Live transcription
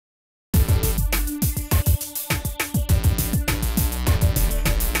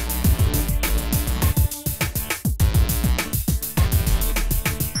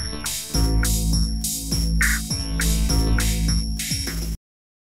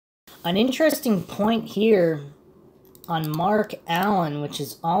An interesting point here on Marc Allen, which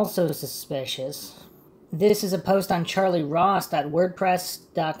is also suspicious. This is a post on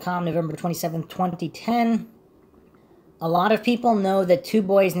charlieross.wordpress.com, November 27, 2010. A lot of people know that two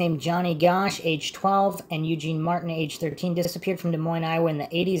boys named Johnny Gosch, age 12, and Eugene Martin, age 13, disappeared from Des Moines, Iowa in the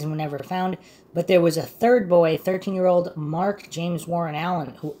 80s and were never found. But there was a third boy, 13-year-old Mark James Warren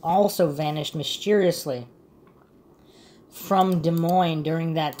Allen, who also vanished mysteriously from Des Moines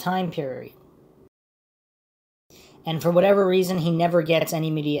during that time period. And for whatever reason, he never gets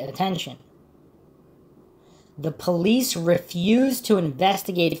any media attention. The police refused to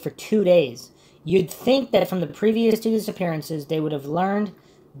investigate for 2 days. You'd think that from the previous two disappearances, they would have learned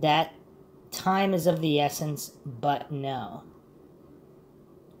that time is of the essence, but no.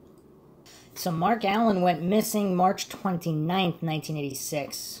 So Marc Allen went missing March 29th,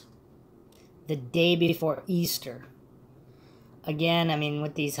 1986, the day before Easter. Again, I mean,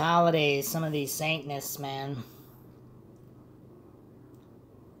 with these holidays, some of these Satanists, man.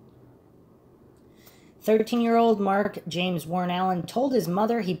 13-year-old Mark James Warren Allen told his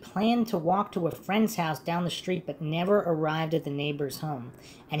mother he planned to walk to a friend's house down the street but never arrived at the neighbor's home,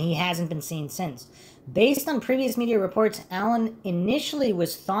 and he hasn't been seen since. Based on previous media reports, Allen initially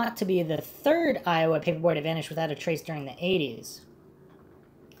was thought to be the third Iowa paperboy to vanish without a trace during the 80s.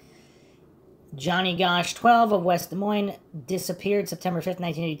 Johnny Gosch, 12, of West Des Moines, disappeared September 5th,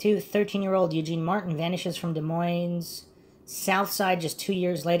 1982. 13-year-old Eugene Martin vanishes from Des Moines' south side just 2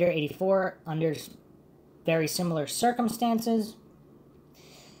 years later, 84, under very similar circumstances.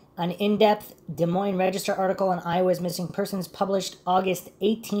 An in-depth Des Moines Register article on Iowa's missing persons published August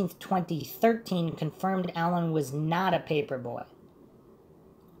 18, 2013 confirmed Allen was not a paperboy.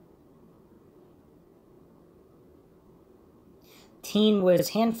 Teen was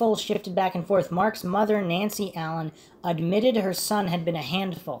handful, shifted back and forth. Mark's mother, Nancy Allen, admitted her son had been a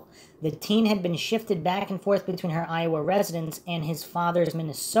handful. The teen had been shifted back and forth between her Iowa residence and his father's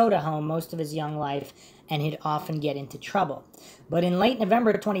Minnesota home most of his young life, and he'd often get into trouble. But in late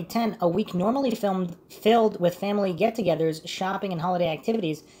November 2010, a week normally filled with family get-togethers, shopping, and holiday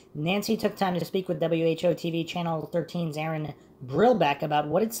activities, Nancy took time to speak with WHO TV Channel 13's Aaron Brillbeck about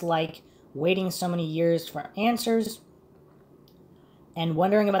what it's like waiting so many years for answers and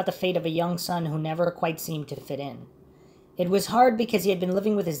wondering about the fate of a young son who never quite seemed to fit in. It was hard because he had been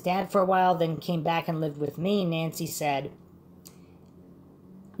living with his dad for a while, then came back and lived with me, Nancy said.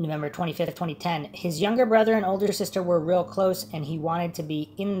 November 25th, 2010. His younger brother and older sister were real close, and he wanted to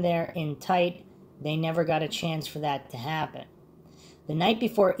be in there in tight. They never got a chance for that to happen. The night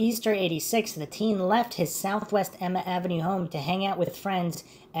before Easter 86, the teen left his Southwest Emma Avenue home to hang out with friends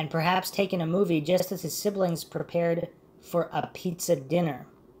and perhaps take in a movie just as his siblings prepared for a pizza dinner.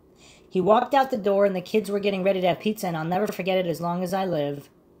 He walked out the door and the kids were getting ready to have pizza, and I'll never forget it as long as I live.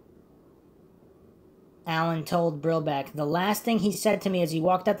 Allen told Brillbeck, the last thing he said to me as he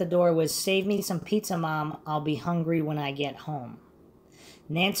walked out the door was, "Save me some pizza, Mom. I'll be hungry when I get home."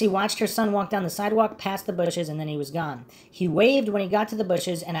 Nancy watched her son walk down the sidewalk past the bushes, and then he was gone. He waved when he got to the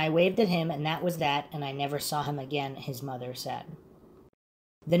bushes, and I waved at him, and that was that, and I never saw him again, his mother said.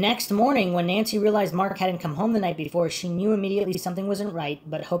 The next morning, when Nancy realized Mark hadn't come home the night before, she knew immediately something wasn't right,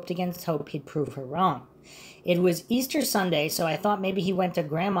 but hoped against hope he'd prove her wrong. It was Easter Sunday, so I thought maybe he went to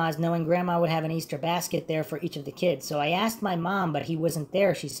Grandma's, knowing Grandma would have an Easter basket there for each of the kids. So I asked my mom, but he wasn't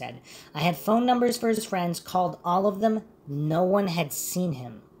there, she said. I had phone numbers for his friends, called all of them. No one had seen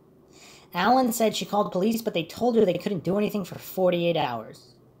him. Allen said she called police, but they told her they couldn't do anything for 48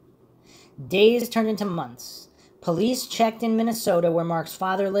 hours. Days turned into months. Police checked in Minnesota, where Mark's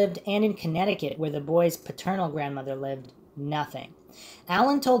father lived, and in Connecticut, where the boy's paternal grandmother lived. Nothing.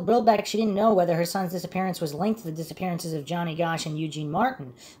 Allen told Brillbeck she didn't know whether her son's disappearance was linked to the disappearances of Johnny Gosch and Eugene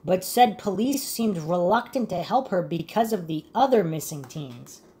Martin, but said police seemed reluctant to help her because of the other missing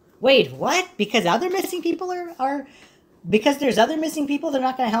teens. Wait, what? Because other missing people because there's other missing people, they're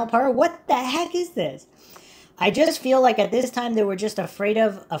not going to help her? What the heck is this? I just feel like at this time they were just afraid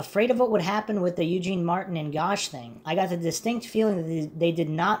of what would happen with the Eugene Martin and Gosch thing. I got the distinct feeling that they did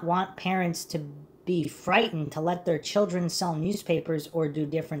not want parents to be frightened to let their children sell newspapers or do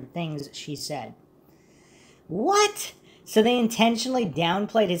different things, she said. What? So they intentionally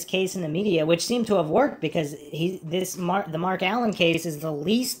downplayed his case in the media, which seemed to have worked because the Marc Allen case is the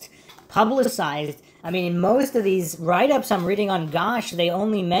least publicized. I mean, in most of these write-ups I'm reading on Gosch, they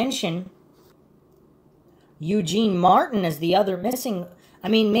only mention Eugene Martin as the other missing. I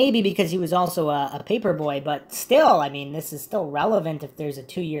mean, maybe because he was also a paperboy, but still, I mean, this is still relevant if there's a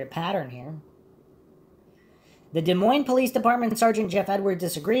 2-year pattern here. The Des Moines Police Department Sergeant Jeff Edwards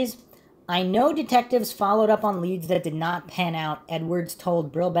disagrees. I know detectives followed up on leads that did not pan out, Edwards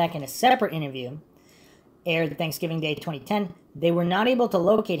told Brillback in a separate interview, aired Thanksgiving Day 2010. They were not able to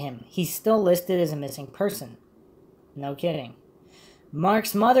locate him. He's still listed as a missing person. No kidding.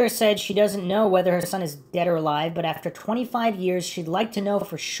 Mark's mother said she doesn't know whether her son is dead or alive, but after 25 years, she'd like to know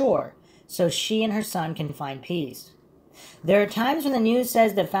for sure, so she and her son can find peace. There are times when the news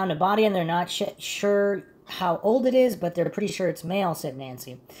says they've found a body and they're not sure how old it is, but they're pretty sure it's male, said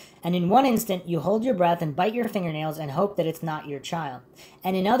Nancy. And in one instant, you hold your breath and bite your fingernails and hope that it's not your child.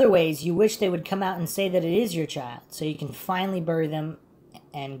 And in other ways, you wish they would come out and say that it is your child, so you can finally bury them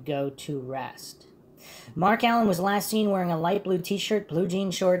and go to rest. Marc Allen was last seen wearing a light blue t-shirt, blue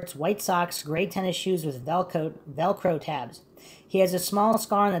jean shorts, white socks, gray tennis shoes with Velcro tabs. He has a small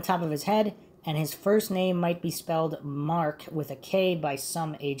scar on the top of his head, and his first name might be spelled Mark with a K by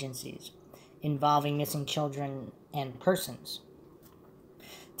some agencies involving missing children and persons.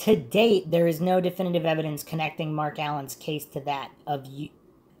 To date, there is no definitive evidence connecting Marc Allen's case to that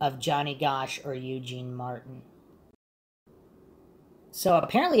of Johnny Gosch or Eugene Martin. So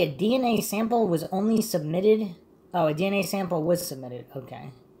apparently a DNA sample was only submitted. Oh, a DNA sample was submitted.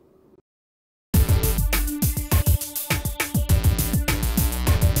 Okay.